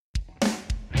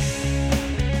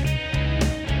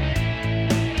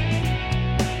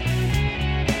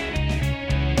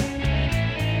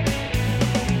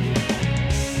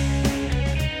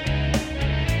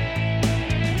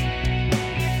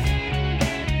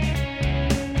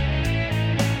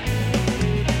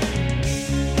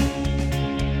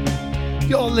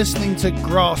You're listening to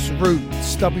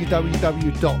Grassroots,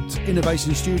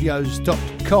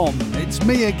 www.innovationstudios.com. It's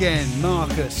me again,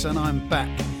 Marcus, and I'm back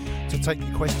to take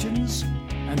your questions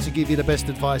and to give you the best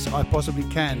advice I possibly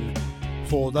can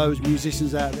for those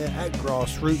musicians out there at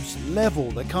grassroots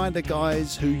level, the kind of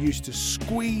guys who used to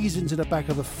squeeze into the back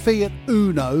of a Fiat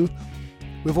Uno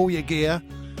with all your gear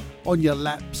on your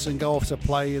laps and go off to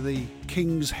play the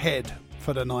King's Head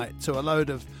for the night to a load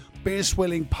of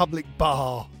beer-swilling public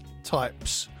bar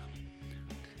types.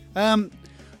 We're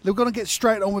going to get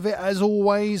straight on with it as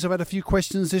always. I've had a few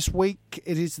questions this week.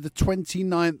 It is the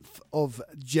 29th of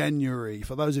January.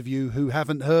 For those of you who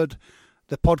haven't heard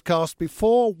the podcast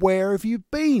before, where have you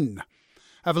been?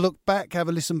 Have a look back, have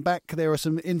a listen back. There are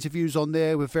some interviews on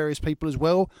there with various people as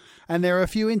well. And there are a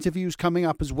few interviews coming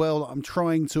up as well that I'm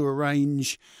trying to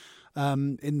arrange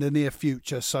in the near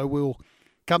future. So we'll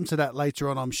come to that later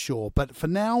on, I'm sure. But for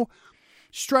now,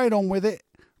 straight on with it.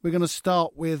 We're going to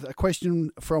start with a question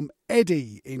from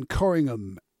Eddie in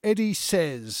Corringham. Eddie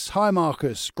says, "Hi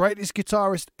Marcus, greatest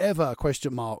guitarist ever? ?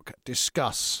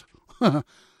 Discuss."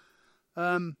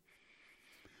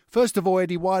 First of all,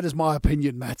 Eddie, why does my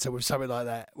opinion matter with something like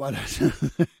that? Why don't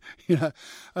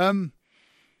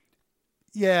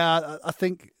yeah, I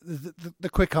think the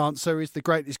quick answer is the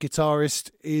greatest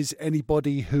guitarist is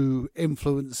anybody who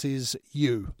influences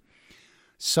you.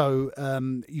 So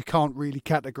you can't really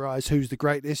categorise who's the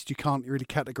greatest. You can't really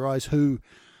categorise who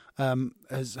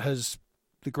has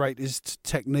the greatest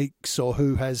techniques or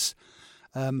who has,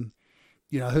 who.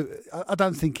 I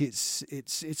don't think it's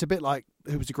a bit like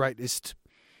who was the greatest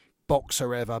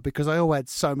boxer ever, because they all had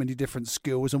so many different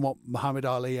skills, and what Muhammad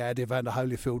Ali had, Evander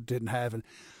Holyfield didn't have. And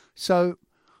so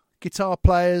guitar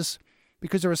players,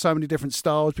 because there are so many different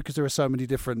styles, because there are so many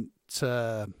different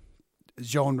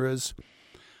genres,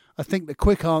 I think the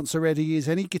quick answer, Eddie, is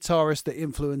any guitarist that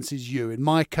influences you. In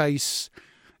my case,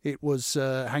 it was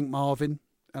Hank Marvin,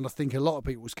 and I think a lot of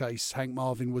people's case, Hank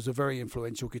Marvin was a very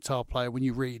influential guitar player. When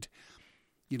you read,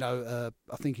 I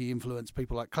think he influenced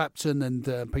people like Clapton and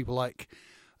people like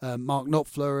Mark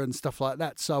Knopfler and stuff like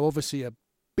that. So obviously a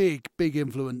big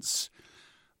influence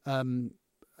in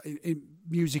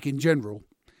music in general.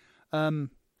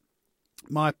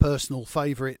 My personal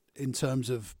favourite in terms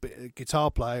of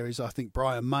guitar player is, I think,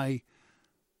 Brian May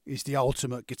is the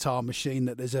ultimate guitar machine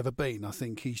that there's ever been. I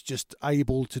think he's just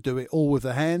able to do it all with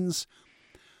the hands,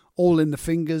 all in the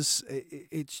fingers.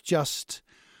 It's just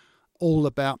all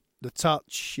about the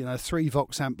touch, 3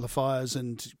 Vox amplifiers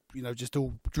and, just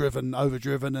all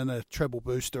overdriven and a treble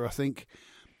booster, I think.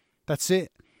 That's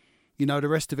it. The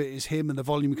rest of it is him and the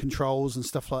volume controls and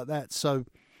stuff like that. So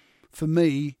for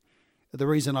me, the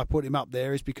reason I put him up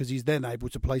there is because he's then able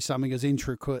to play something as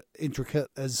intricate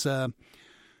as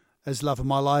Love of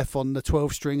My Life on the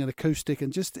 12-string and acoustic,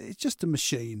 and it's just a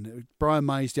machine. Brian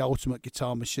May's the ultimate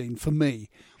guitar machine for me.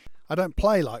 I don't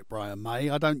play like Brian May.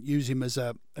 I don't use him as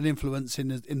an influence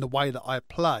in the way that I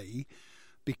play,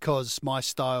 because my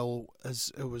style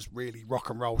was really rock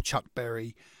and roll, Chuck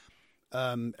Berry,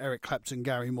 Eric Clapton,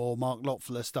 Gary Moore, Mark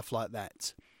Knopfler, stuff like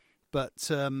that. But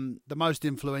the most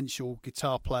influential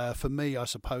guitar player for me, I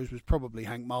suppose, was probably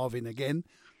Hank Marvin again,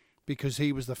 because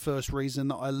he was the first reason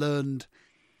that I learned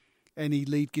any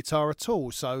lead guitar at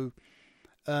all. So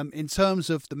in terms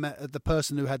of the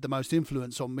person who had the most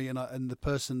influence on me and the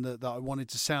person that I wanted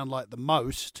to sound like the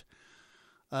most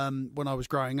when I was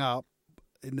growing up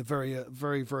in the very,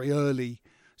 very, very early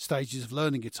stages of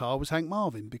learning guitar was Hank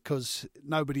Marvin, because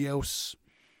nobody else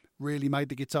really made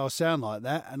the guitar sound like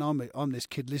that. And I'm this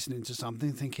kid listening to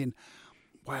something thinking,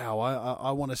 wow,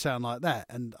 I want to sound like that.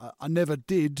 And I never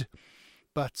did,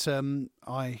 but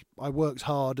I worked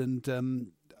hard,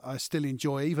 and I still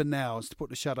enjoy, even now, to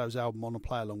put the Shadows album on and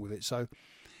play along with it. So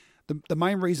the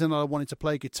main reason I wanted to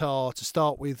play guitar to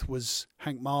start with was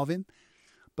Hank Marvin,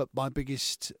 but my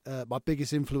biggest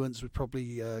influence was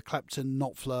probably Clapton,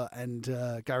 Knopfler,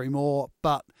 and Gary Moore.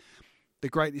 But the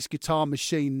greatest guitar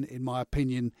machine, in my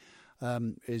opinion,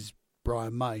 is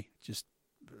Brian May. Just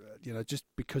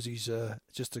because he's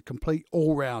just a complete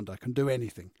all-rounder, can do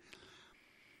anything.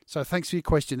 So thanks for your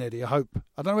question, Eddie. I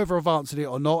don't know whether I've answered it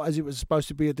or not, as it was supposed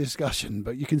to be a discussion,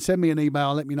 but you can send me an email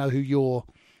and let me know who your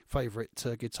favourite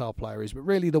guitar player is. But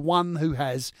really the one who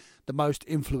has the most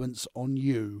influence on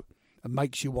you and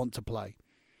makes you want to play.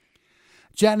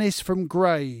 Janice from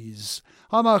Grays.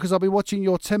 Hi Marcus, I'll be watching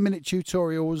your 10-minute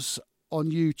tutorials on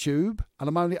YouTube,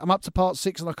 and I'm up to part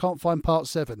 6 and I can't find part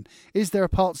 7. Is there a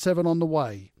part 7 on the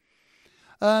way?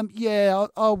 Yeah,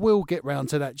 I will get round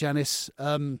to that, Janice.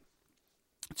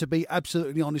 To be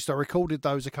absolutely honest, I recorded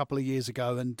those a couple of years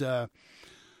ago, and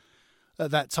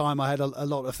at that time I had a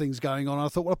lot of things going on. I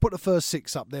thought, well, I'll put the first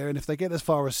 6 up there, and if they get as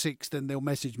far as 6, then they'll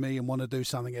message me and want to do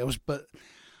something else. But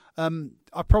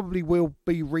I probably will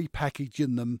be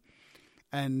repackaging them,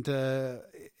 and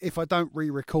if I don't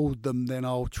re-record them, then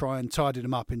I'll try and tidy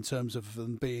them up in terms of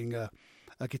them being a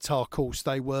guitar course.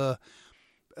 They were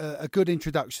a good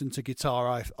introduction to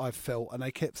guitar, I felt, and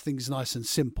they kept things nice and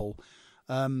simple.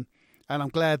 And I'm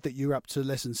glad that you're up to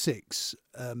lesson 6.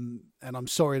 And I'm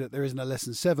sorry that there isn't a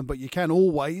lesson 7, but you can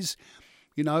always,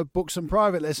 book some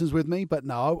private lessons with me. But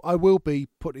no, I will be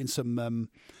putting some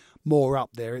more up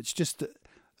there. It's just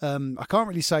I can't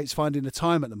really say it's finding the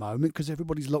time at the moment because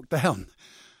everybody's locked down.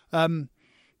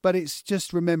 But it's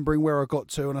just remembering where I got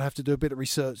to, and I have to do a bit of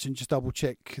research and just double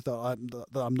check that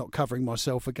I'm not covering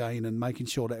myself again, and making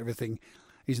sure that everything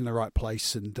is in the right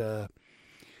place. And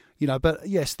but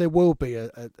yes, there will be a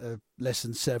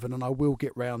lesson 7, and I will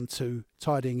get round to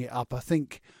tidying it up. I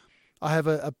think I have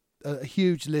a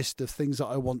huge list of things that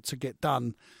I want to get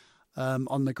done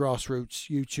on the Grassroots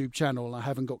YouTube channel, and I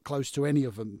haven't got close to any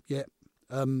of them yet.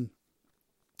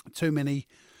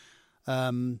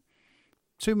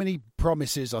 Too many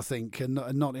promises, I think, and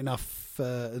not enough,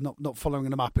 not following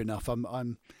them up enough.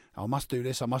 I must do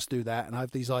this, I must do that, and I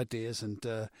have these ideas,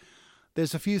 and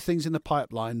there's a few things in the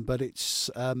pipeline, but it's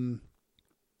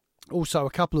also a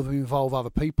couple of them involve other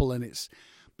people, and it's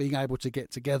being able to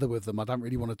get together with them. I don't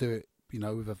really want to do it,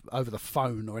 over the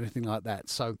phone or anything like that.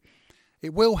 So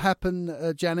it will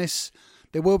happen, Janice.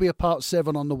 There will be a part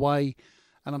 7 on the way,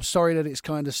 and I'm sorry that it's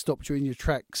kind of stopped you in your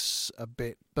tracks a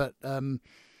bit, but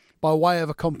by way of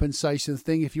a compensation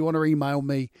thing, if you want to email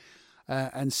me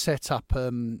and set up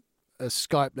a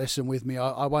Skype lesson with me,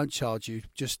 I won't charge you.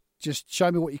 Just show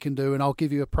me what you can do, and I'll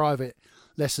give you a private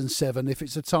lesson 7. If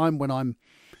it's a time when I'm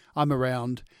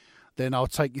around, then I'll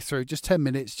take you through just 10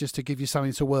 minutes just to give you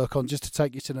something to work on, just to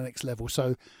take you to the next level.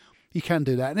 So you can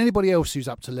do that. And anybody else who's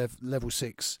up to level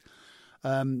 6,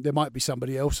 there might be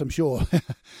somebody else, I'm sure.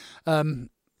 We'll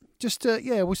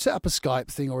set up a Skype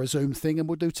thing or a Zoom thing, and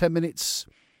we'll do 10 minutes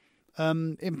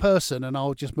in person, and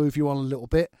I'll just move you on a little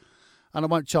bit, and I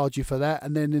won't charge you for that.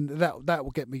 And then that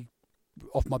will get me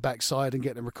off my backside and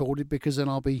get them recorded, because then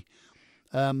I'll be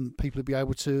people will be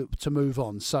able to move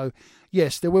on. So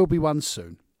yes, there will be one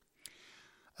soon.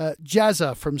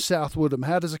 Jazza from South Woodham,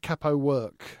 how does a capo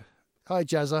work? Hi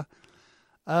Jazza.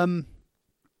 A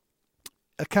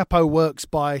capo works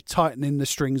by tightening the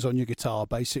strings on your guitar,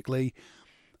 basically.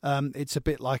 It's a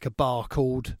bit like a bar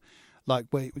chord, like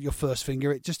with your first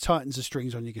finger. It just tightens the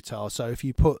strings on your guitar. So if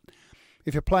you're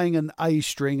playing an A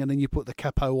string and then you put the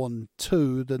capo on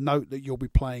 2, the note that you'll be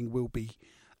playing will be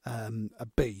a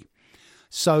B.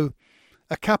 So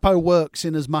a capo works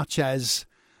in as much as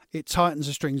it tightens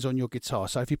the strings on your guitar.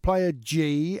 So if you play a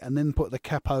G and then put the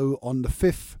capo on the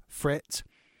 5th fret,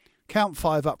 count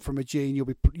 5 up from a G,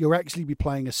 and you'll actually be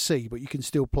playing a C, but you can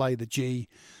still play the G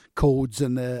chords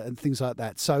and things like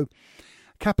that. So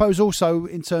capos also,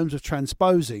 in terms of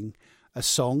transposing a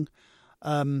song,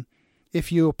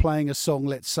 if you're playing a song,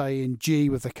 let's say in G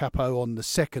with the capo on the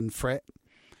 2nd fret,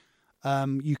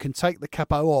 you can take the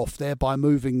capo off, thereby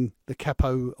moving the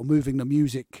capo or moving the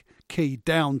music key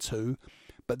down to,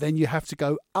 but then you have to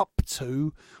go up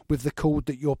to with the chord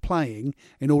that you're playing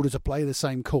in order to play the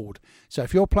same chord. So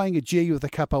if you're playing a G with the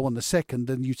capo on the 2nd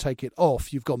and you take it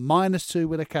off, you've got -2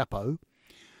 with a capo.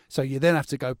 So you then have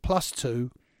to go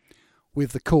 +2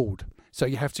 with the chord. So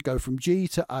you have to go from G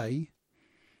to A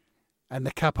and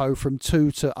the capo from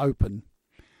 2 to open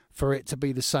for it to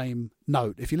be the same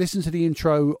note. If you listen to the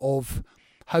intro of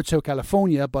Hotel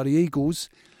California by the Eagles,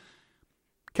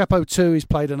 capo 2 is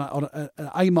played on an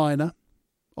A minor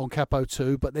on capo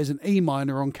 2, but there's an E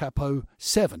minor on capo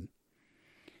 7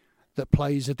 that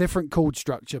plays a different chord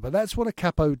structure. But that's what a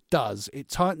capo does. It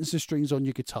tightens the strings on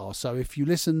your guitar. So if you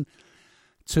listen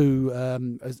to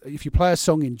if you play a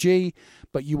song in G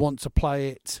but you want to play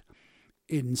it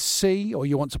in C, or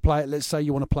you want to play it, let's say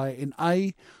you want to play it in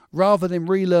A, rather than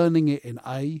relearning it in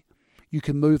A, you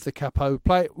can move the capo,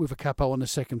 play it with a capo on the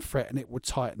 2nd fret, and it will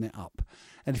tighten it up.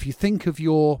 And if you think of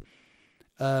your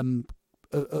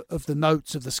of the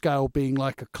notes of the scale being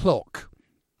like a clock,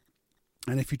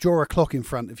 and if you draw a clock in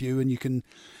front of you, and you can,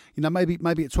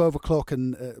 maybe at 12 o'clock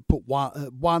and put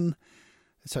one,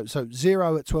 so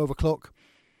 0 at 12 o'clock,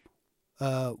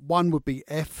 1 would be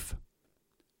F,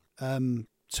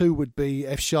 2 would be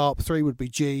F sharp, 3 would be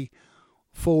G,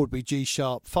 4 would be G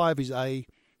sharp, 5 is A,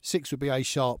 6 would be A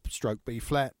sharp stroke B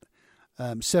flat,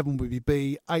 7 would be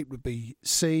B, 8 would be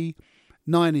C,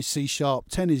 9 is C sharp,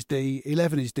 10 is D,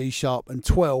 11 is D sharp, and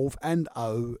 12 and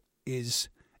O is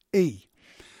E.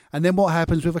 And then what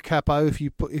happens with a capo, if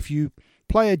you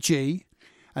play a G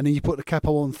and then you put the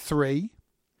capo on 3.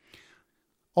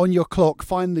 On your clock,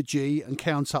 find the G and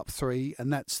count up 3,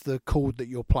 and that's the chord that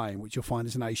you're playing, which you'll find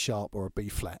is an A sharp or a B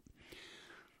flat.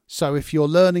 So if you're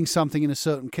learning something in a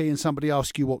certain key and somebody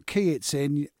asks you what key it's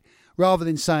in, rather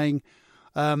than saying,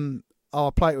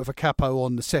 I'll play it with a capo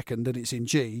on the 2nd and it's in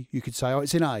G, you could say,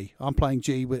 it's in A. I'm playing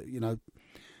G with,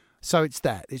 So it's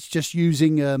that. It's just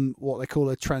using what they call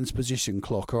a transposition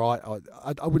clock. Or I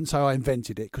wouldn't say I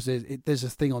invented it, because there's a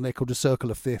thing on there called a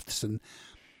circle of fifths and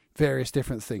various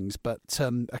different things. But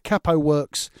a capo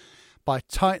works by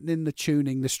tightening the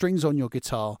tuning, the strings on your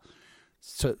guitar,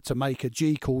 to make a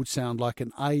G chord sound like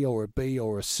an A or a B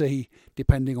or a C,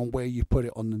 depending on where you put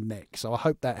it on the neck. So I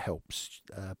hope that helps,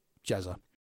 Jazza.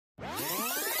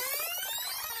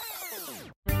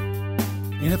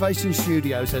 Innovation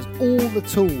Studios has all the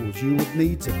tools you would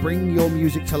need to bring your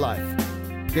music to life.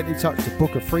 Get in touch to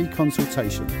book a free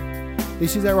consultation.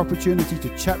 This is our opportunity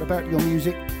to chat about your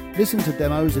music, listen to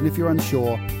demos, and if you're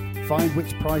unsure, find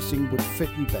which pricing would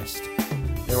fit you best.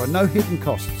 There are no hidden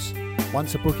costs.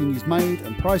 Once a booking is made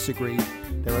and price agreed,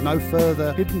 there are no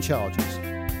further hidden charges.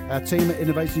 Our team at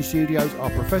Innovation Studios are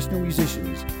professional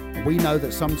musicians, and we know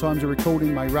that sometimes a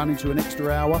recording may run into an extra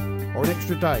hour or an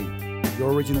extra day.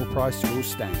 Your original price will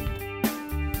stand.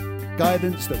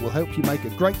 Guidance that will help you make a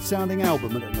great sounding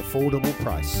album at an affordable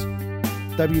price.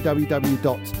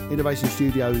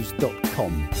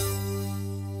 www.innovationstudios.com.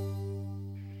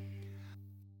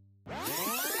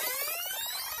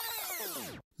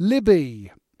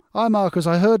 Libby. Hi Marcus,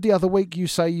 I heard the other week you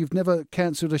say you've never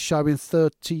cancelled a show in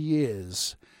 30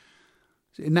 years.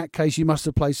 In that case, you must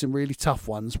have played some really tough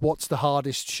ones. What's the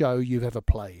hardest show you've ever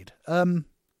played? There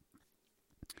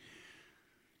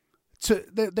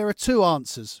are two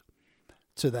answers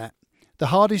to that. The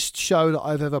hardest show that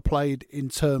I've ever played in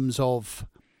terms of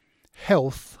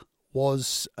health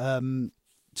was 2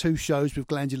 shows with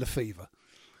glandular fever.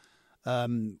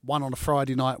 One on a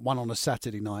Friday night, one on a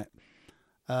Saturday night.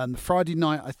 The Friday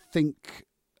night, I think,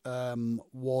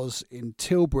 was in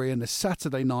Tilbury, and the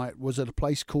Saturday night was at a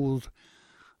place called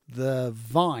The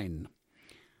Vine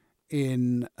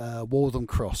in Waltham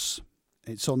Cross.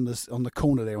 It's on the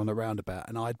corner there on the roundabout,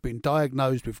 and I'd been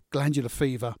diagnosed with glandular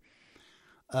fever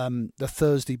the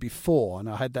Thursday before, and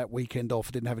I had that weekend off.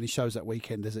 I didn't have any shows that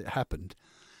weekend as it happened.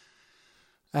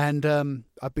 And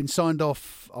I've been signed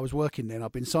off. I was working then.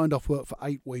 I've been signed off work for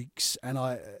 8 weeks, and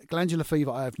glandular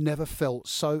fever. I have never felt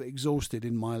so exhausted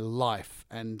in my life,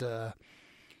 and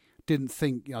didn't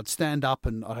think I'd stand up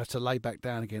and I'd have to lay back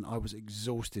down again. I was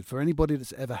exhausted. For anybody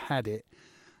that's ever had it,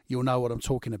 you'll know what I'm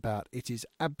talking about. It is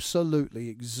absolutely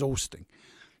exhausting.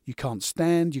 You can't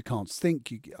stand. You can't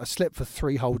think. I slept for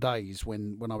 3 whole days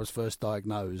when I was first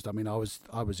diagnosed. I mean, I was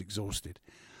exhausted.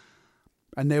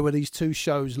 And there were these 2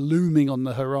 shows looming on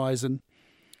the horizon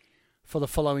for the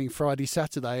following Friday,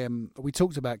 Saturday, and we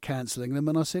talked about cancelling them.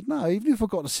 And I said, no, even if I've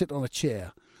got to sit on a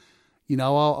chair,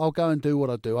 I'll go and do what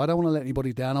I do. I don't want to let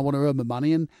anybody down. I want to earn my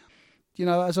money. And,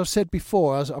 as I've said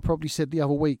before, as I probably said the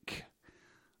other week,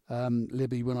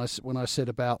 Libby, when I said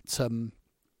about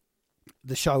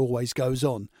the show always goes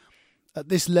on. At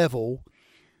this level,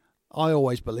 I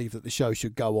always believe that the show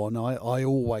should go on. I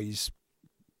always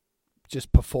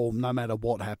just perform no matter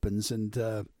what happens, and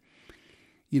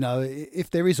if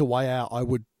there is a way out, I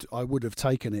would have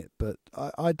taken it, but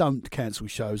I don't cancel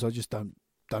shows. I just don't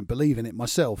believe in it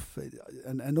myself,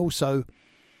 and also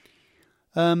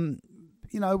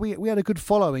we had a good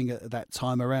following at that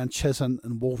time around Cheshunt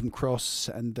and Waltham Cross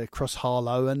and Cross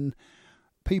Harlow, and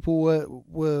people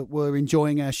were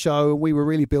enjoying our show, and we were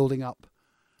really building up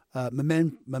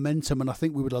momentum, and I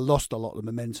think we would have lost a lot of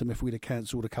momentum if we'd have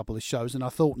cancelled a couple of shows. And I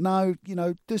thought, no,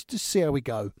 just see how we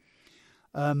go.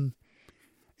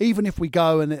 Even if we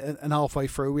go and halfway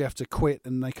through we have to quit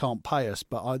and they can't pay us,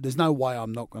 but there's no way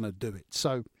I'm not going to do it.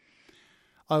 So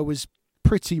I was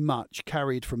pretty much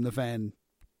carried from the van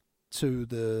to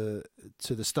the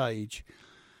stage,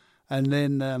 and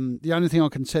then the only thing I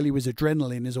can tell you is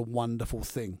adrenaline is a wonderful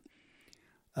thing.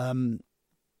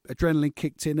 Adrenaline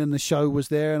kicked in and the show was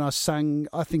there, and I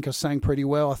think I sang pretty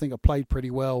well. I think I played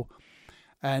pretty well,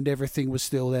 and everything was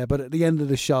still there. But at the end of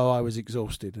the show, I was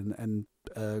exhausted and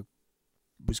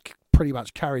was pretty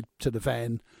much carried to the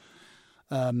van.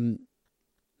 And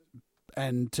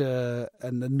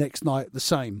the next night the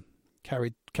same,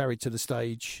 carried to the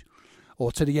stage,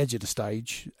 or to the edge of the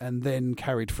stage, and then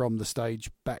carried from the stage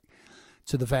back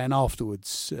to the van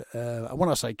afterwards. And when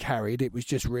I say carried, it was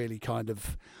just really kind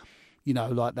of,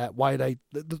 like that way the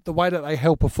way that they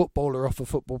help a footballer off a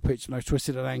football pitch and they've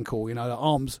twisted an ankle, the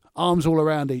arms all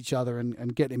around each other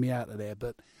and getting me out of there.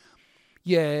 But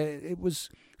yeah, it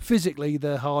was physically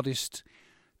the hardest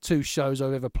 2 shows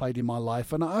I've ever played in my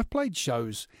life. And I've played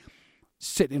shows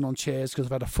sitting on chairs because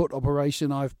I've had a foot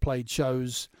operation. I've played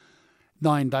shows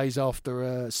 9 days after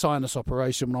a sinus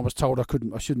operation when I was told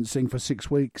I shouldn't sing for 6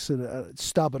 weeks.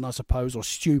 Stubborn, I suppose, or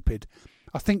stupid.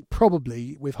 I think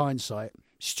probably, with hindsight,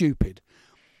 stupid.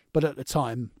 But at the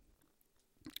time,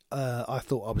 I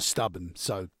thought I was stubborn.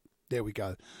 So there we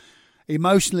go.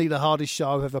 Emotionally, the hardest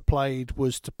show I've ever played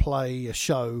was to play a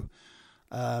show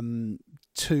 2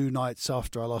 nights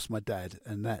after I lost my dad,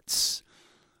 and that's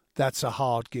a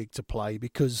hard gig to play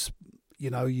because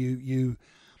Dad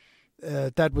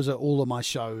was at all of my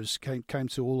shows, came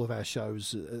to all of our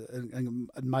shows, and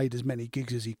made as many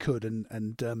gigs as he could,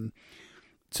 and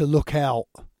to look out.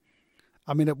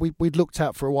 I mean, we'd looked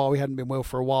out for a while. We hadn't been well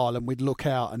for a while, and we'd look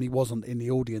out, and he wasn't in the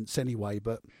audience anyway.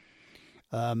 But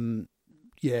to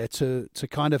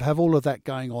kind of have all of that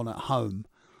going on at home,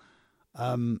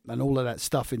 and all of that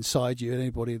stuff inside you.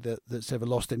 Anybody that's ever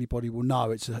lost anybody will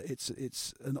know it's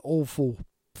an awful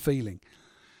feeling.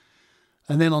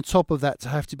 And then on top of that, to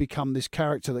have to become this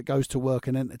character that goes to work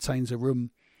and entertains a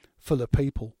room full of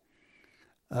people,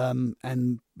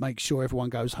 and make sure everyone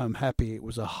goes home happy. It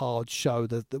was a hard show.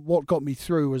 What got me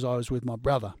through was I was with my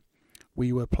brother.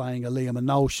 We were playing a Liam and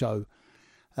Noel show,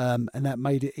 and that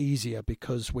made it easier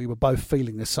because we were both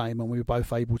feeling the same and we were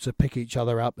both able to pick each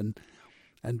other up and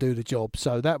do the job.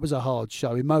 So that was a hard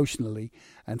show emotionally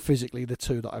and physically. The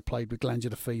 2 that I played with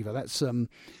Glandular Fever. That's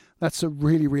a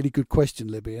really, really good question,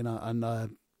 Libby, and I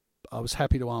was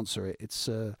happy to answer it. It's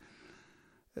our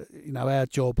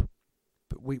job.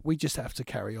 But we just have to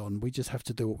carry on. We just have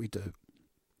to do what we do.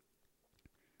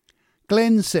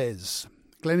 Glenn is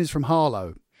from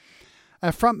Harlow.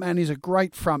 Our frontman is a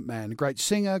great frontman, a great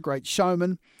singer, great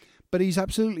showman, but he's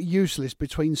absolutely useless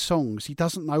between songs. He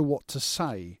doesn't know what to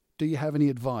say. Do you have any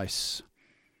advice?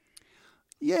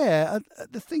 Yeah,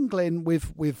 the thing, Glenn,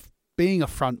 with being a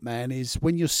frontman is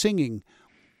when you're singing,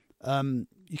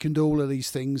 you can do all of these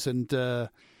things and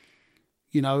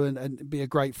and be a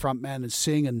great frontman and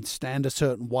sing and stand a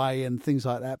certain way and things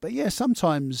like that. But yeah,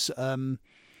 sometimes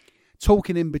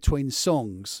talking in between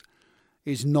songs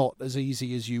is not as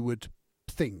easy as you would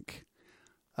think.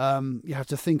 You have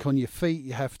to think on your feet.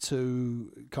 You have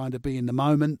to kind of be in the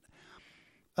moment.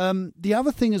 The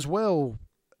other thing as well,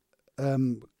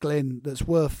 Glenn, that's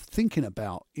worth thinking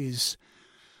about is,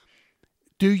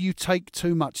 do you take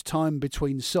too much time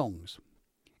between songs?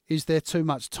 Is there too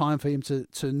much time for him to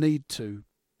need to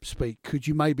speak? Could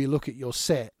you maybe look at your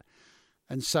set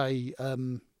and say,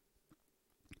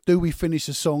 do we finish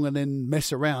a song and then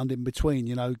mess around in between,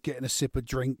 getting a sip of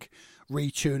drink,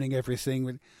 retuning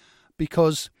everything?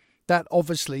 Because that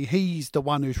obviously he's the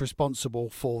one who's responsible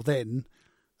for then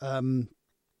kind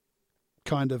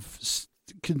of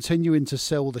continuing to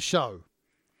sell the show.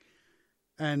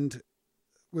 And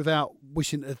without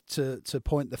wishing to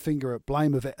point the finger at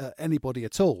blame of anybody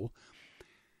at all,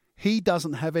 he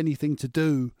doesn't have anything to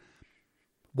do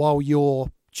while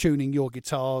you're tuning your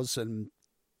guitars and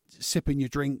sipping your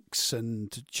drinks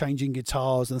and changing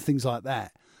guitars and things like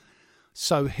that.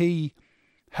 So he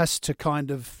has to kind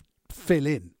of fill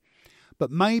in.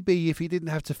 But maybe if he didn't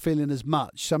have to fill in as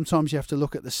much, sometimes you have to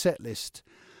look at the set list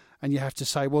and you have to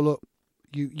say, well, look,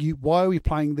 You why are we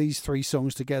playing these 3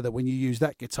 songs together when you use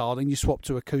that guitar, then you swap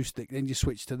to acoustic, then you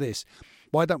switch to this?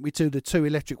 Why don't we do the 2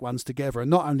 electric ones together?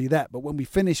 And not only that, but when we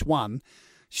finish one,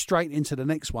 straight into the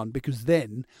next one, because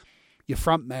then your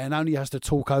front man only has to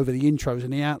talk over the intros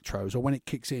and the outros, or when it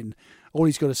kicks in, all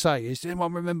he's got to say is,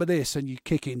 anyone remember this? And you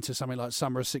kick into something like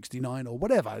Summer of '69 or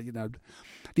whatever,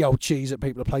 the old cheese that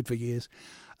people have played for years.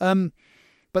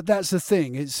 But that's the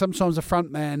thing. It's sometimes a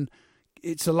front man,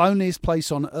 it's the loneliest place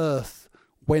on earth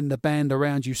when the band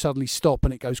around you suddenly stop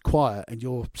and it goes quiet and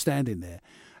you're standing there.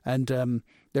 And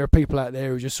there are people out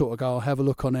there who just sort of go, have a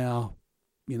look on our,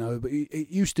 it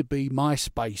used to be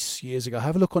MySpace years ago.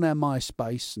 Have a look on our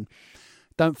MySpace, and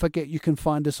don't forget you can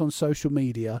find us on social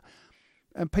media.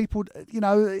 And people, he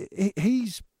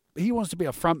wants to be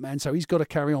a front man, so he's got to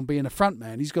carry on being a front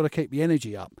man. He's got to keep the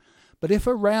energy up. But if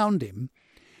around him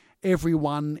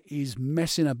everyone is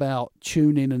messing about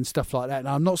tuning and stuff like that, and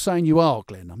I'm not saying you are,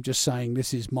 Glenn, I'm just saying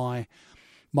this is my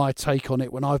take on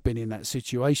it when I've been in that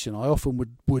situation. I often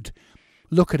would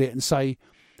look at it and say,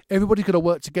 everybody's got to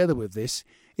work together with this.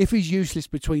 If he's useless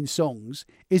between songs,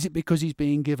 is it because he's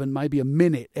being given maybe a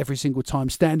minute every single time,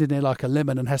 standing there like a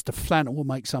lemon and has to flannel or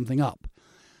make something up?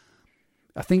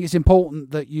 I think it's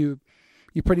important that you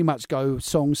pretty much go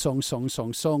song, song, song,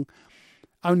 song, song.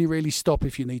 Only really stop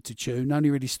if you need to tune. Only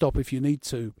really stop if you need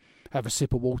to have a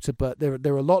sip of water. But there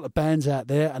are a lot of bands out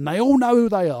there, and they all know who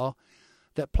they are,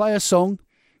 that play a song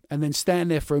and then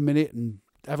stand there for a minute and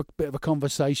have a bit of a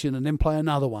conversation and then play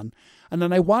another one. And then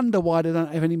they wonder why they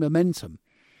don't have any momentum.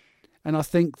 And I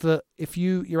think that if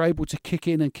you're able to kick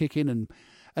in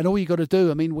and all you got to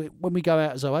do, I mean, when we go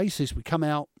out as Oasis, we come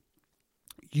out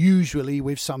usually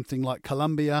with something like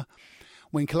Columbia.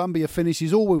 When Columbia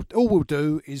finishes, all we'll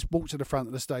do is walk to the front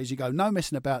of the stage. You go, no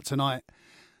messing about tonight,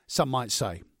 some might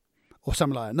say. Or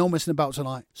something like that. No messing about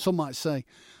tonight, some might say.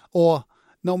 Or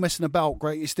no messing about,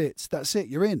 greatest hits. That's it,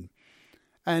 you're in.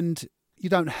 And you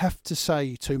don't have to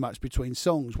say too much between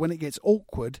songs. When it gets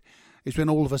awkward is when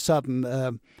all of a sudden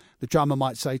the drummer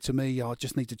might say to me, I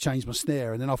just need to change my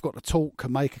snare, and then I've got to talk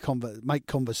and make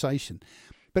conversation.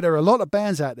 But there are a lot of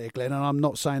bands out there, Glenn, and I'm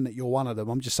not saying that you're one of them.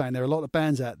 I'm just saying there are a lot of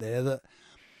bands out there that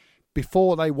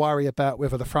before they worry about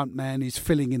whether the front man is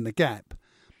filling in the gap,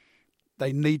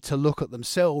 they need to look at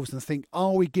themselves and think,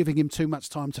 are we giving him too much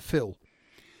time to fill?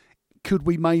 Could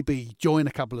we maybe join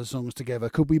a couple of songs together?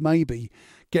 Could we maybe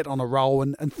get on a roll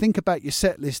and think about your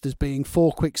set list as being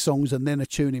 4 quick songs and then a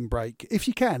tuning break? If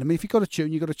you can. I mean, if you've got a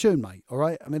tune, you've got a tune, mate. All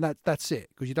right? I mean, that's it.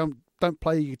 Because you don't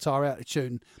play your guitar out of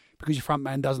tune because your front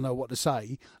man doesn't know what to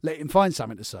say. Let him find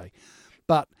something to say.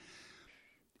 But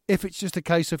if it's just a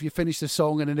case of you finish the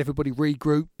song and then everybody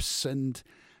regroups and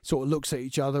sort of looks at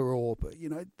each other, or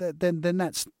then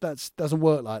that's doesn't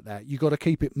work like that. You've got to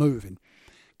keep it moving.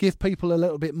 Give people a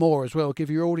little bit more as well. Give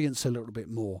your audience a little bit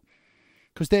more,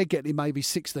 because they're getting maybe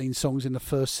 16 songs in the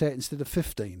first set instead of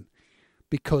 15,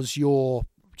 because you're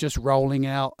just rolling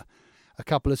out a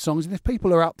couple of songs. And if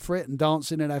people are up for it and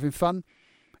dancing and having fun,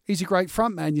 he's a great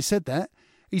front man. You said that.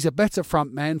 He's a better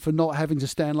front man for not having to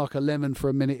stand like a lemon for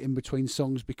a minute in between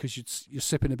songs because you're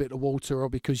sipping a bit of water, or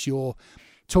because you're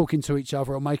talking to each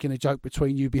other or making a joke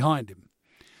between you behind him.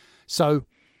 So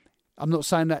I'm not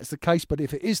saying that's the case, but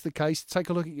if it is the case, take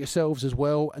a look at yourselves as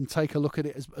well and take a look at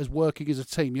it as working as a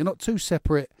team. You're not two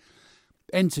separate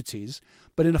entities,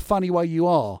 but in a funny way you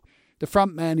are. The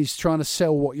front man is trying to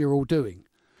sell what you're all doing,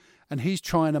 and he's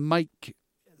trying to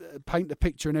paint the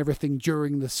picture and everything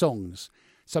during the songs.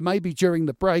 So maybe during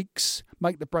the breaks,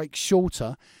 make the breaks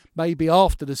shorter. Maybe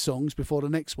after the songs, before the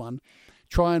next one,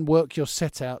 try and work your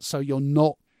set out so you're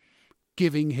not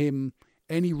giving him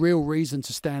any real reason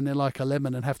to stand there like a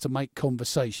lemon and have to make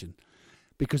conversation.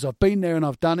 Because I've been there and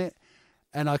I've done it,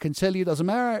 and I can tell you, it doesn't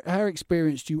matter how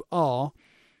experienced you are,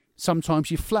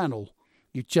 sometimes you flannel.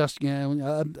 You just, I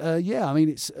mean,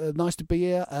 it's nice to be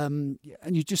here, and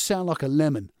you just sound like a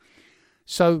lemon.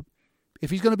 So if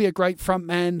he's going to be a great front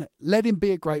man, let him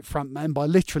be a great front man by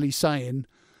literally saying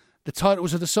the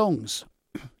titles of the songs.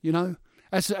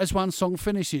 As one song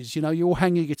finishes, you all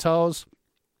hang your guitars,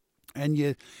 and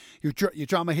your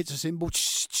drummer hits a cymbal.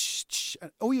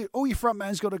 And all your front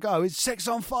man's got to go is "Sex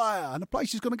on Fire," and the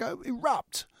place is going to go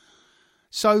erupt.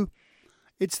 So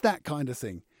it's that kind of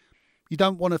thing. You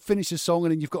don't want to finish a song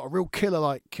and then you've got a real killer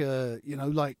like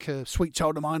 "Sweet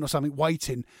Child of Mine" or something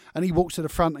waiting, and he walks to the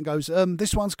front and goes,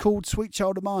 "This one's called Sweet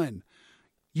Child of Mine."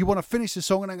 You want to finish the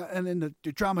song and then the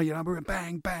drummer,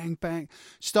 bang, bang, bang,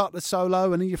 start the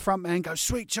solo, and then your front man goes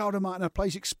 "Sweet Child of Mine," and the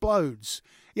place explodes.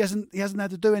 He hasn't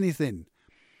had to do anything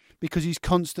because he's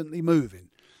constantly moving.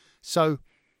 So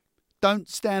don't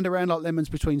stand around like lemons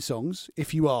between songs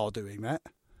if you are doing that.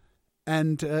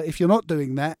 And if you're not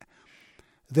doing that,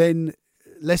 then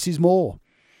less is more.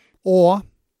 Or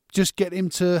just get him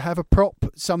to have a prop,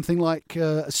 something like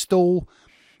a stool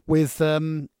with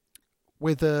maybe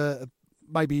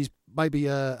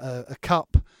a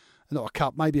cup, not a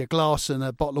cup, maybe a glass and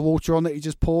a bottle of water on it. He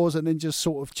just pours and then just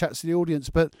sort of chats to the audience.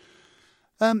 But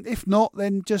if not,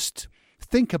 then just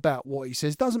think about what he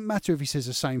says. Doesn't matter if he says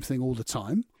the same thing all the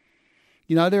time.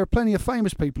 There are plenty of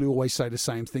famous people who always say the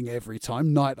same thing every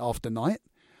time, night after night.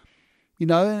 But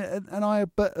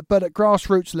at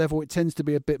grassroots level, it tends to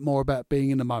be a bit more about being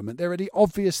in the moment. There are the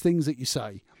obvious things that you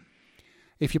say.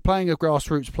 If you're playing a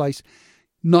grassroots place,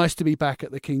 nice to be back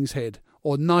at the King's Head,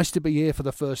 or nice to be here for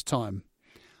the first time,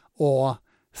 or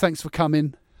thanks for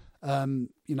coming. Want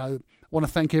to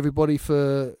thank everybody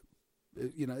for,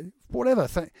 whatever.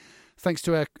 Thanks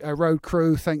to our road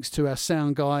crew, thanks to our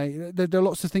sound guy. There are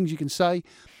lots of things you can say.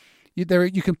 You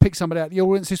can pick somebody out of the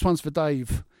audience. This one's for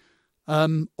Dave.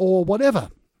 Or whatever.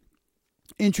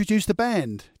 Introduce the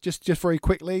band just very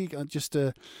quickly,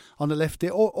 on the left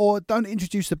here, or don't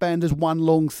introduce the band as one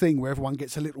long thing where everyone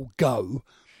gets a little go.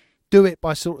 Do it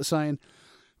by sort of saying,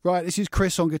 right, this is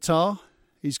Chris on guitar.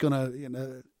 He's gonna,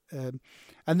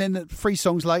 and then 3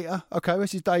 songs later, okay,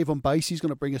 this is Dave on bass. He's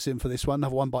gonna bring us in for this one.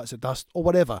 Another One Bites the Dust, or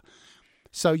whatever.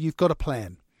 So you've got a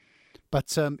plan.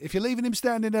 But if you're leaving him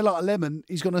standing there like a lemon,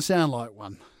 he's gonna sound like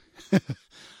one.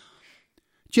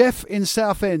 Jeff in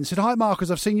Southend said, "Hi Marcus,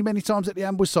 I've seen you many times at the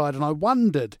Ambleside and I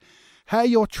wondered how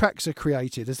your tracks are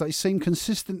created, as they seem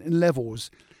consistent in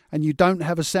levels, and you don't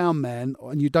have a sound man,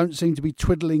 and you don't seem to be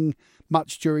twiddling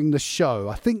much during the show.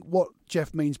 I think what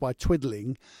Jeff means by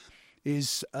twiddling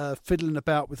is fiddling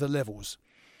about with the levels.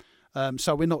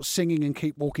 So we're not singing and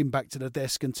keep walking back to the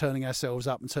desk and turning ourselves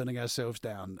up and turning ourselves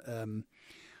down.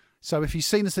 So if he's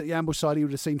seen us at the Ambleside, he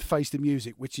would have seen Face the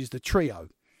Music, which is the trio.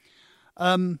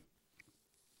 Our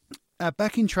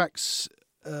backing tracks,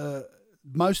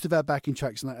 most of our backing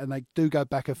tracks, and they do go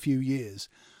back a few years,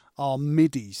 are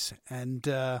midis. And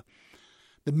the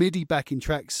MIDI backing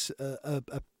tracks are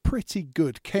pretty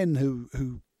good. Ken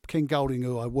Golding,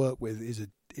 who I work with,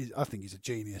 I think he's a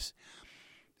genius.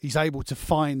 He's able to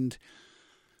find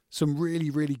some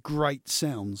really, really great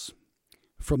sounds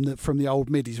from the old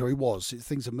midis, or he was.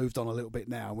 Things have moved on a little bit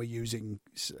now, and we're using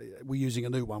a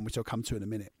new one, which I'll come to in a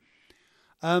minute.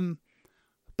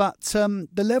 But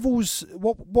the levels,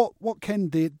 what Ken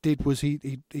did was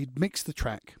he'd mix the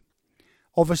track.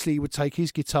 Obviously, he would take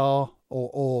his guitar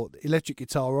or electric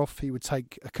guitar off. He would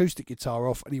take acoustic guitar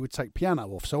off, and he would take piano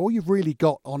off. So all you've really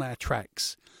got on our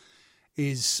tracks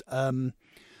is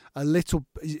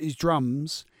is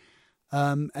drums,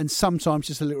 and sometimes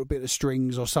just a little bit of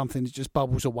strings or something that just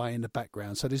bubbles away in the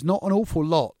background. So there's not an awful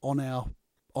lot on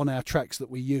our tracks that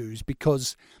we use,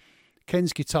 because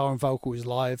Ken's guitar and vocal is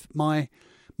live, my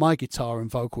guitar and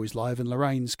vocal is live, and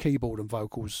Lorraine's keyboard and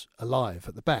vocals are live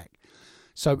at the back.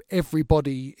 So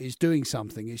everybody is doing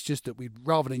something. It's just that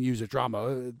rather than use a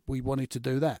drummer, we wanted to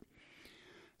do that.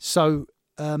 So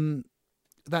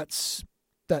that's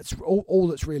all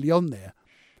that's really on there.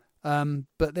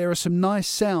 But there are some nice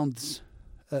sounds,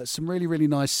 some really, really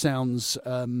nice sounds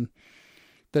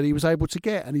that he was able to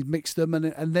get, and he'd mix them,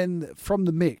 and then from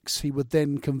the mix he would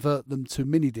then convert them to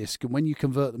mini disc. And when you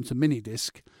convert them to mini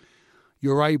disc,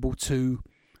 you're able to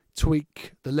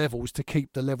tweak the levels to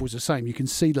keep the levels the same. You can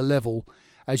see the level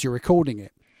as you're recording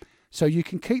it, so you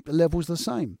can keep the levels the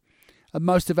same. And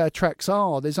most of our tracks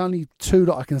are. There's only two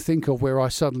that I can think of where I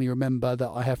suddenly remember that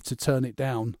I have to turn it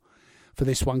down for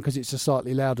this one because it's a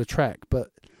slightly louder track. But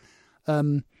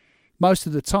most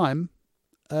of the time,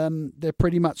 they're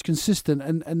pretty much consistent.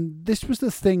 And this was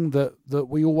the thing that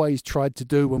we always tried to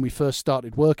do when we first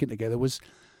started working together was,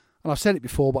 and I've said it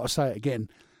before, but I'll say it again,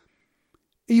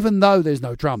 even though there's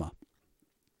no drummer,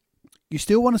 you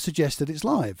still want to suggest that it's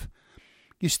live.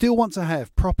 You still want to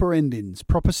have proper endings,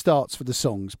 proper starts for the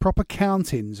songs, proper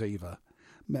count-ins either.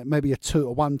 Maybe a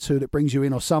 1-2 that brings you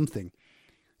in or something.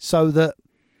 So that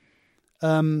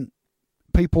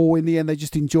people, in the end, they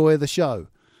just enjoy the show.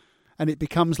 And it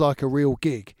becomes like a real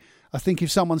gig. I think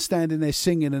if someone's standing there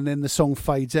singing and then the song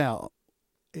fades out,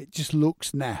 it just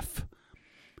looks naff.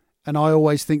 And I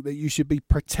always think that you should be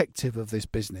protective of this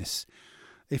business.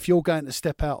 If you're going to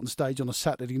step out on stage on a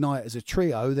Saturday night as a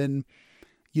trio, then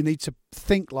you need to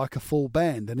think like a full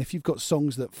band. And if you've got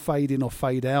songs that fade in or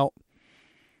fade out,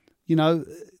 you know,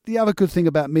 the other good thing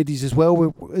about midis as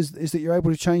well is that you're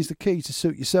able to change the key to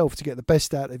suit yourself to get the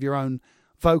best out of your own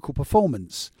vocal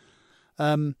performance.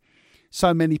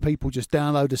 So many people just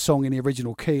download a song in the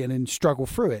original key and then struggle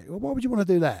through it. Well, why would you want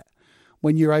to do that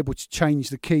when you're able to change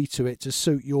the key to it to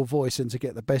suit your voice and to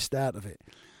get the best out of it?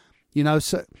 You know,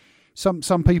 so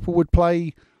some people would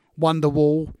play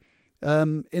Wonderwall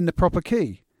in the proper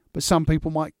key, but some people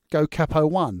might go capo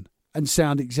 1 and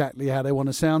sound exactly how they want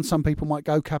to sound. Some people might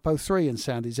go capo 3 and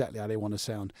sound exactly how they want to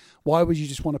sound. Why would you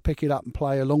just want to pick it up and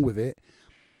play along with it?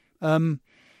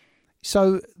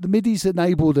 So the midis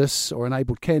enabled us, or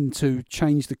enabled Ken, to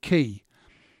change the key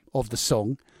of the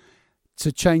song,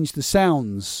 to change the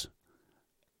sounds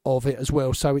of it as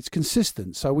well, so it's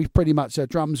consistent. So we've pretty much, our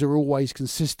drums are always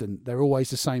consistent. They're always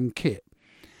the same kit.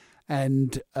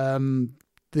 And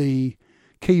the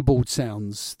keyboard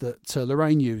sounds that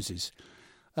Lorraine uses,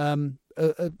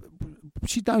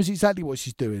 she knows exactly what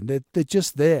she's doing. They're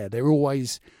just there. They're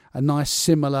always a nice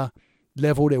similar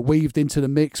level. They're weaved into the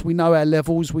mix. We know our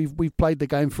levels. We've played the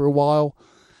game for a while,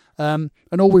 and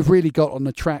all we've really got on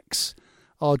the tracks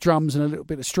are drums and a little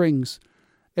bit of strings.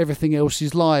 Everything else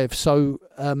is live. So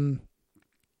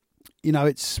you know,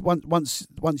 it's once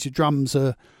your drums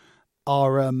are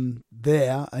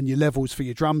there and your levels for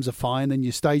your drums are fine and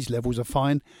your stage levels are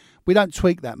fine, we don't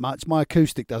tweak that much. My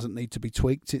acoustic doesn't need to be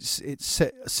tweaked. It's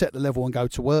set the level and go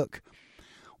to work.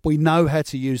 We know how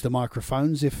to use the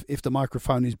microphones. If the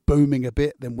microphone is booming a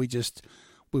bit, then we'll just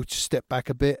step back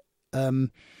a bit.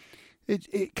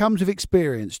 It comes with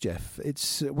experience, Jeff.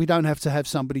 We don't have to have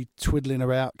somebody twiddling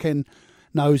around. Ken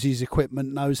knows his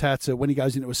equipment, knows how to, when he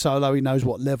goes into a solo, he knows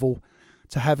what level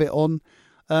to have it on.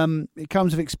 It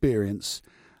comes with experience,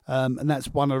 and that's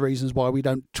one of the reasons why we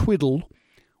don't twiddle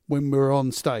when we're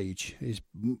on stage. Is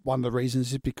one of the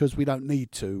reasons is because we don't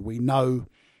need to. We know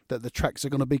that the tracks are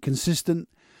going to be consistent,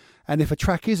 and if a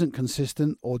track isn't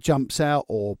consistent or jumps out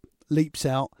or leaps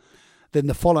out, then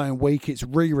the following week it's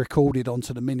re-recorded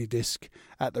onto the mini disc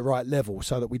at the right level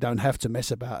so that we don't have to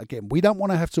mess about again. We don't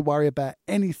want to have to worry about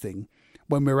anything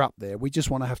when we're up there. We just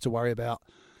want to have to worry about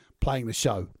playing the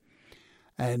show.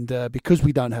 And because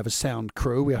we don't have a sound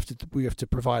crew, we have to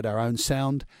provide our own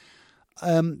sound.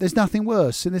 There's nothing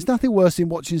worse. And there's nothing worse than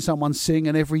watching someone sing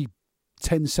and every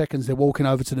 10 seconds they're walking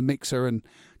over to the mixer and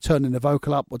turning the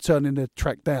vocal up or turning the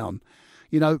track down.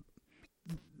 You know,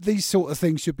 these sort of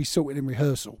things should be sorted in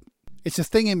rehearsal. It's a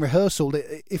thing in rehearsal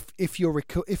that if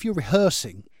you're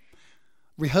rehearsing,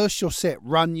 rehearse your set,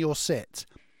 run your set,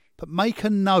 but make a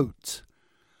note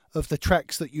of the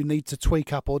tracks that you need to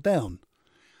tweak up or down.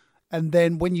 And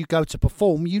then when you go to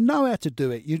perform, you know how to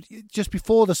do it. You just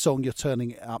before the song, you're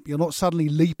turning it up. You're not suddenly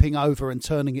leaping over and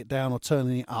turning it down or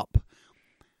turning it up.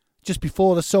 Just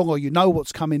before the song, or you know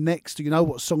what's coming next, or you know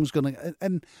what song's going to...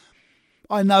 And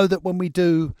I know that when we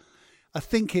do... I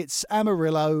think it's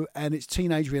Amarillo and it's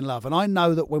Teenager in Love. And I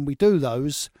know that when we do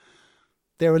those,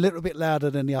 they're a little bit louder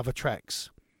than the other tracks.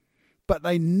 But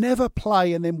they never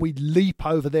play and then we leap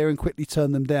over there and quickly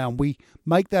turn them down. We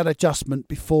make that adjustment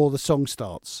before the song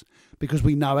starts because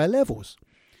we know our levels.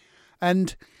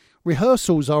 And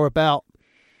rehearsals are about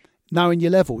knowing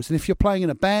your levels. And if you're playing in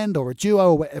a band or a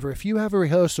duo or whatever, if you have a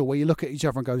rehearsal where you look at each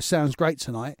other and go, sounds great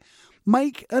tonight,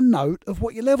 make a note of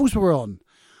what your levels were on.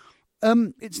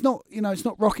 It's not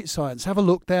rocket science. Have a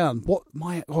look down.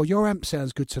 Your amp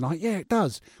sounds good tonight. Yeah, it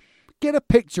does. Get a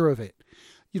picture of it.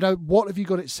 You know, what have you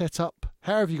got it set up?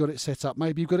 How have you got it set up?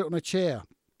 Maybe you've got it on a chair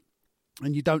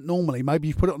and you don't normally. Maybe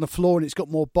you've put it on the floor and it's got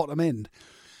more bottom end.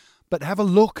 But have a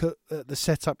look at the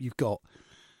setup you've got.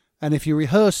 And if you're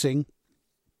rehearsing,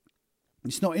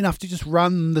 it's not enough to just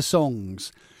run the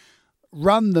songs.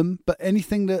 Run them, but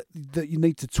anything that you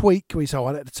need to tweak, we say,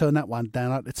 I'd like to turn that one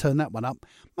down, I'd like to turn that one up,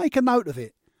 make a note of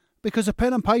it. Because a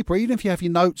pen and paper, even if you have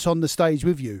your notes on the stage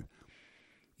with you,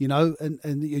 you know,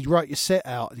 and you write your set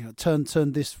out, you know, turn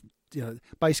this, you know,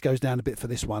 bass goes down a bit for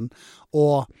this one,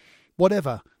 or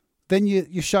whatever, then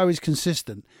your show is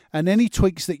consistent. And any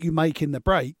tweaks that you make in the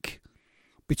break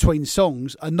between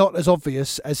songs are not as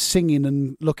obvious as singing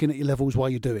and looking at your levels while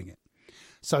you're doing it.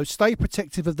 So stay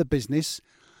protective of the business.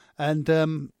 And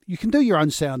you can do your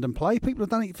own sound and play. People have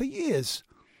done it for years.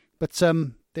 But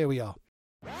there we are.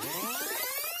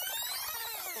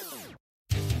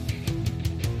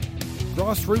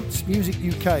 Grassroots Music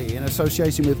UK, in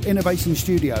association with Innovation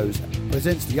Studios,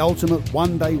 presents the ultimate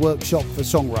one-day workshop for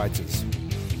songwriters.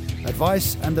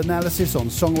 Advice and analysis on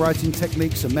songwriting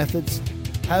techniques and methods,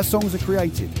 how songs are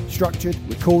created, structured,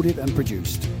 recorded and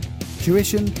produced.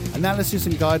 Tuition, analysis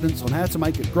and guidance on how to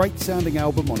make a great sounding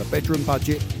album on a bedroom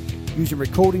budget using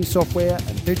recording software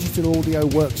and digital audio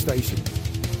workstation.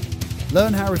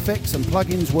 Learn how effects and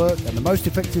plugins work and the most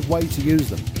effective way to use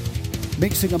them.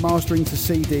 Mixing and mastering to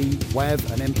CD,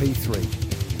 WAV and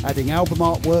MP3. Adding album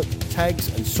artwork, tags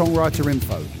and songwriter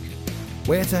info.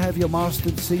 Where to have your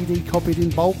mastered CD copied in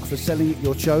bulk for selling at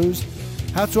your shows.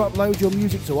 How to upload your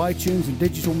music to iTunes and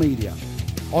digital media.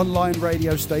 Online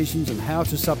radio stations and how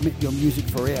to submit your music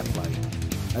for airplay.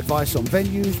 Advice on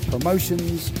venues,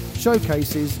 promotions,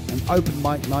 showcases and open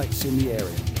mic nights in the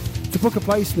area. To book a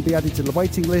place and be added to the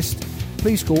waiting list,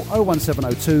 please call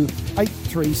 01702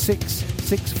 836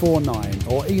 649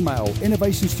 or email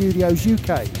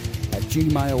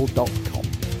innovationstudiosuk@gmail.com.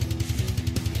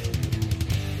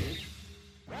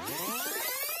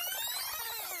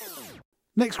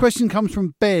 Next question comes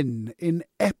from Ben in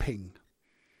Epping.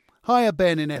 Hiya,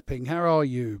 Ben in Epping. How are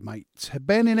you, mate?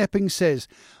 Ben in Epping says,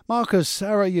 Marcus,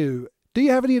 how are you? Do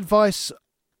you have any advice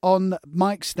on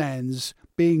mic stands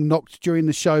being knocked during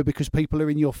the show because people are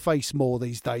in your face more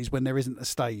these days when there isn't a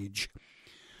stage?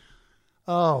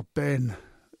 Oh, Ben,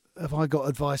 have I got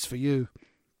advice for you?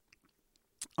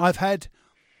 I've had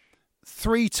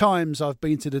 3 times I've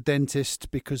been to the dentist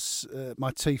because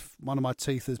one of my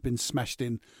teeth has been smashed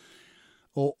in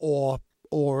or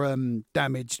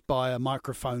damaged by a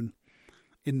microphone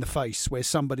in the face, where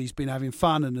somebody's been having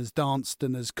fun and has danced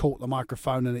and has caught the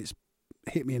microphone and it's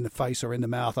hit me in the face or in the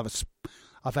mouth.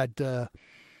 I've had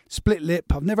split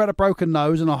lip. I've never had a broken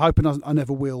nose, and I'm hoping I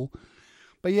never will.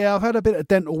 But yeah, I've had a bit of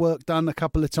dental work done a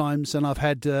couple of times, and I've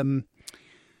had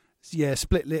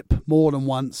split lip more than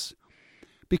once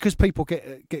because people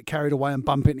get carried away and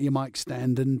bump into your mic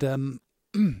stand. And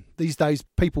these days,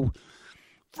 people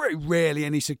very rarely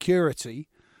any security,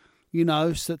 you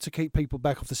know, so to keep people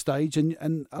back off the stage. And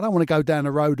I don't want to go down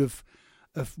a road of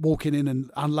of walking in and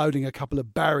unloading a couple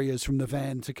of barriers from the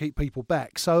van to keep people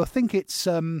back. So I think it's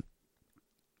in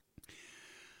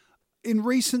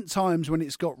recent times when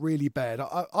it's got really bad,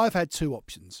 I've had two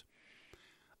options.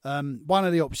 One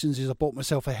of the options is I bought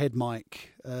myself a head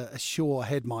mic, a Shure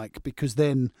head mic, because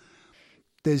then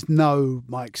there's no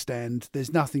mic stand,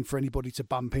 there's nothing for anybody to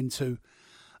bump into.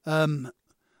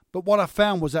 But what I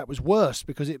found was that was worse,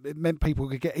 because it meant people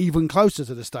could get even closer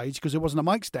to the stage because there wasn't a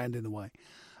mic stand in the way.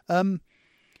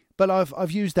 But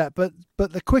I've used that. But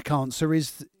the quick answer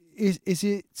is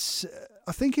it's.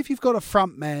 I think if you've got a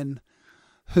front man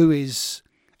who is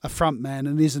a front man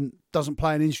and doesn't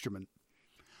play an instrument,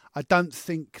 I don't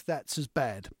think that's as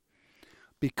bad,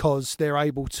 because they're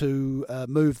able to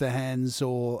move their hands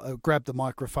or grab the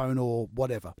microphone or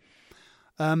whatever.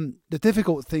 The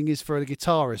difficult thing is for a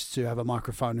guitarist to have a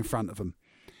microphone in front of them.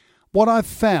 What I've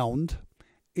found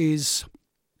is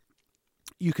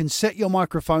you can set your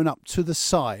microphone up to the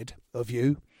side of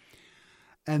you,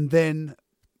 and then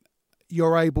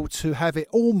you're able to have it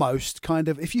almost kind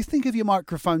of, if you think of your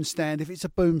microphone stand, if it's a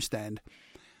boom stand,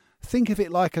 think of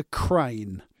it like a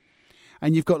crane.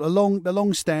 And you've got the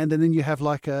long stand, and then you have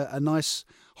like a nice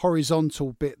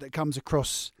horizontal bit that comes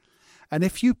across. And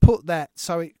if you put that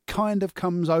so it kind of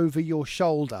comes over your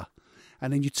shoulder,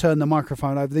 and then you turn the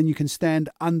microphone over, then you can stand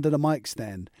under the mic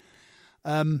stand.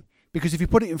 Because if you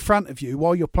put it in front of you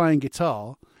while you're playing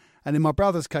guitar, and in my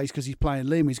brother's case, because he's playing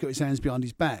Liam, he's got his hands behind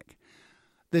his back,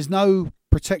 there's no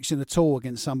protection at all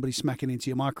against somebody smacking into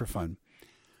your microphone.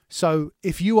 So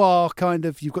if you are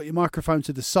you've got your microphone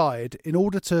to the side, in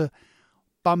order to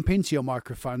bump into your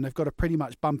microphone, they've got to pretty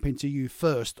much bump into you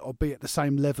first or be at the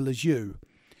same level as you.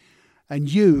 And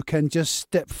you can just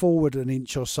step forward an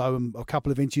inch or so, and a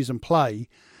couple of inches, and play,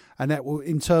 and that will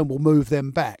in turn will move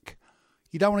them back.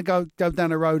 You don't want to go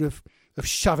down a road of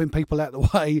shoving people out the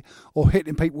way or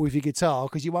hitting people with your guitar,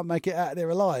 because you won't make it out of there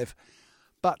alive.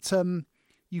 But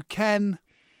you can,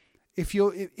 if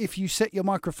you set your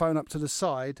microphone up to the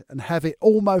side and have it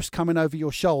almost coming over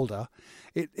your shoulder,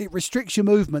 it restricts your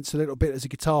movements a little bit as a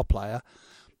guitar player,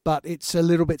 but it's a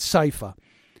little bit safer,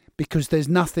 because there's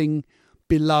nothing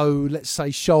below, let's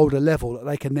say, shoulder level that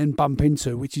they can then bump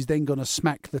into, which is then going to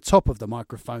smack the top of the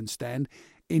microphone stand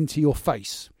into your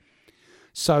face.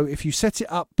 So if you set it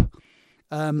up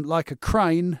like a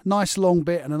crane, nice long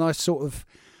bit and a nice sort of,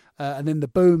 and then the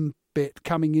boom bit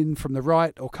coming in from the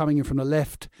right or coming in from the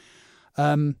left,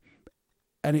 and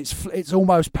it's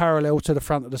almost parallel to the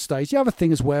front of the stage. The other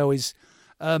thing as well is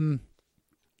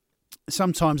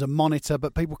sometimes a monitor,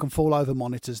 but people can fall over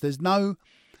monitors. There's no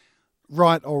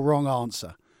right or wrong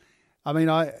answer. I mean,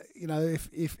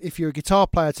 if you're a guitar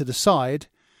player to the side,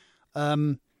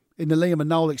 in the Liam and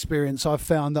Noel experience, I've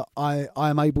found that I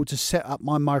am able to set up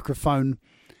my microphone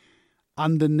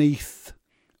underneath,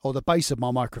 or the base of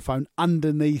my microphone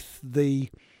underneath the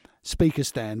speaker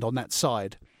stand on that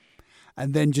side,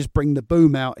 and then just bring the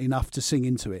boom out enough to sing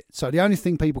into it. So the only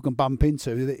thing people can bump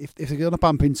into, if they're going to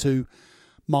bump into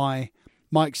my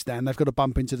mic stand, they've got to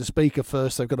bump into the speaker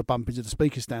first. They've got to bump into the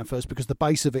speaker stand first, because the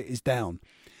base of it is down.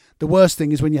 The worst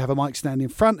thing is when you have a mic stand in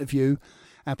front of you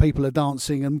and people are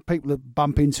dancing and people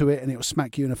bump into it and it will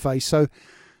smack you in the face. So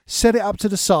set it up to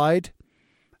the side,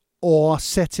 or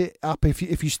set it up,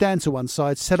 if you stand to one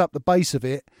side, set up the base of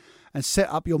it and set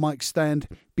up your mic stand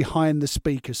behind the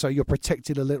speaker so you're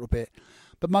protected a little bit.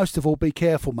 But most of all, be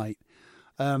careful, mate.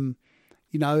 It's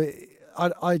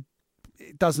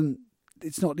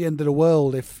not the end of the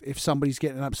world if somebody's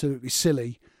getting absolutely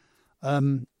silly.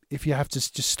 If you have to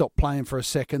just stop playing for a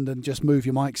second and just move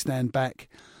your mic stand back.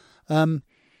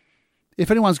 If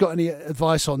anyone's got any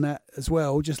advice on that as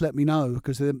well, just let me know,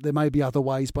 because there may be other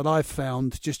ways. But I've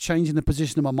found just changing the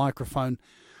position of my microphone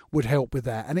would help with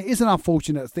that. And it is an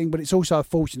unfortunate thing, but it's also a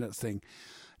fortunate thing.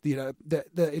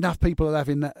 That enough people are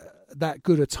having that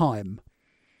good a time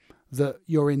that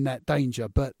you're in that danger.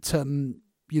 But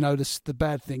the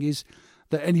bad thing is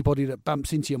that anybody that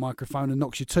bumps into your microphone and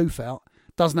knocks your tooth out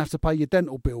doesn't have to pay your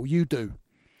dental bill. You do.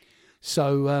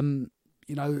 So,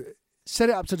 set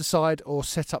it up to the side, or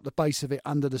set up the base of it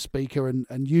under the speaker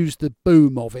and use the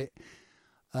boom of it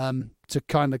to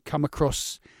kind of come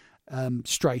across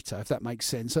straighter, if that makes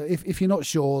sense. So if you're not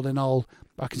sure, then I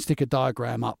can stick a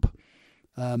diagram up,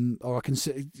 or I can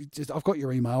I've got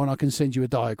your email and I can send you a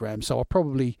diagram. So I'll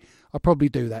probably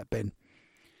do that, Ben.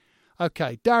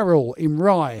 Okay, Daryl in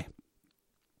Rye.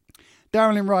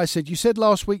 Darren in Rye said, you said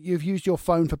last week you've used your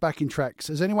phone for backing tracks.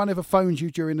 Has anyone ever phoned you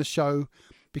during the show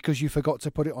because you forgot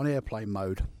to put it on airplane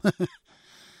mode?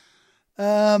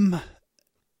 No,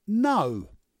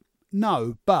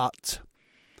 but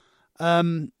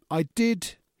I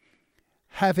did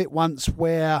have it once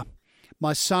where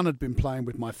my son had been playing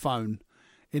with my phone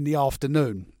in the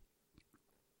afternoon.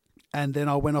 And then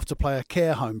I went off to play a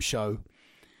care home show.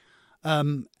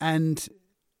 And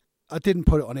I didn't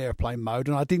put it on airplane mode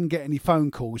and I didn't get any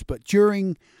phone calls. But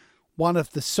during one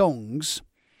of the songs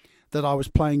that I was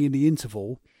playing in the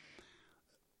interval,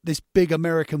 this big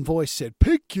American voice said,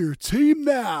 "Pick your team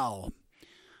now."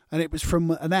 And it was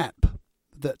from an app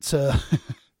that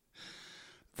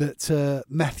that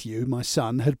Matthew, my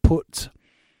son, had put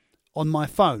on my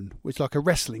phone, which is like a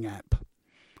wrestling app.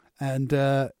 And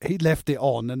he left it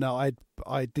on, and I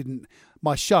didn't.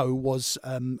 My show was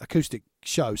acoustic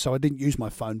show, so I didn't use my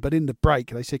phone. But in the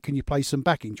break, they said, "Can you play some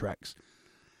backing tracks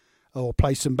or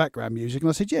play some background music?" And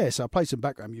I said, "Yes, I'll play some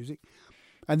background music."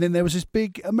 And then there was this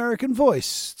big American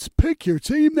voice, "Pick your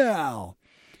team now,"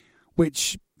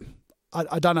 which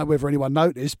I don't know whether anyone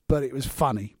noticed, but it was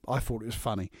funny. I thought it was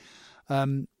funny.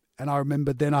 And I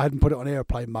remembered then I hadn't put it on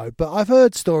airplane mode. But I've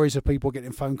heard stories of people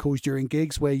getting phone calls during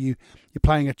gigs where you're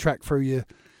playing a track through your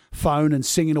phone and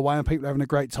singing away and people are having a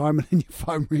great time and then your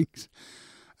phone rings.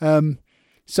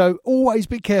 So always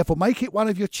be careful. Make it one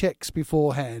of your checks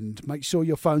beforehand. Make sure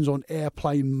your phone's on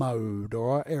airplane mode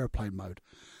or airplane mode.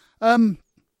 I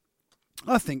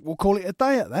think we'll call it a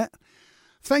day at that.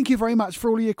 Thank you very much for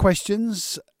all of your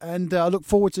questions. And I look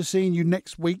forward to seeing you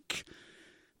next week,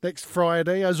 next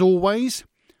Friday, as always.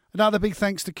 Another big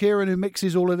thanks to Kieran, who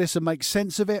mixes all of this and makes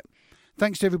sense of it.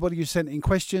 Thanks to everybody who sent in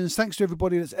questions. Thanks to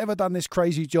everybody that's ever done this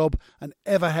crazy job and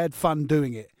ever had fun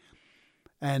doing it.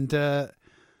 And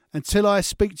until I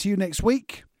speak to you next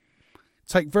week,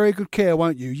 take very good care,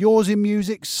 won't you? Yours in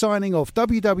Music, signing off.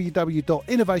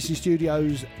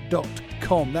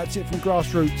 www.innovationstudios.com. That's it from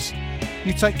Grassroots.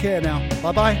 You take care now.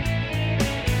 Bye-bye.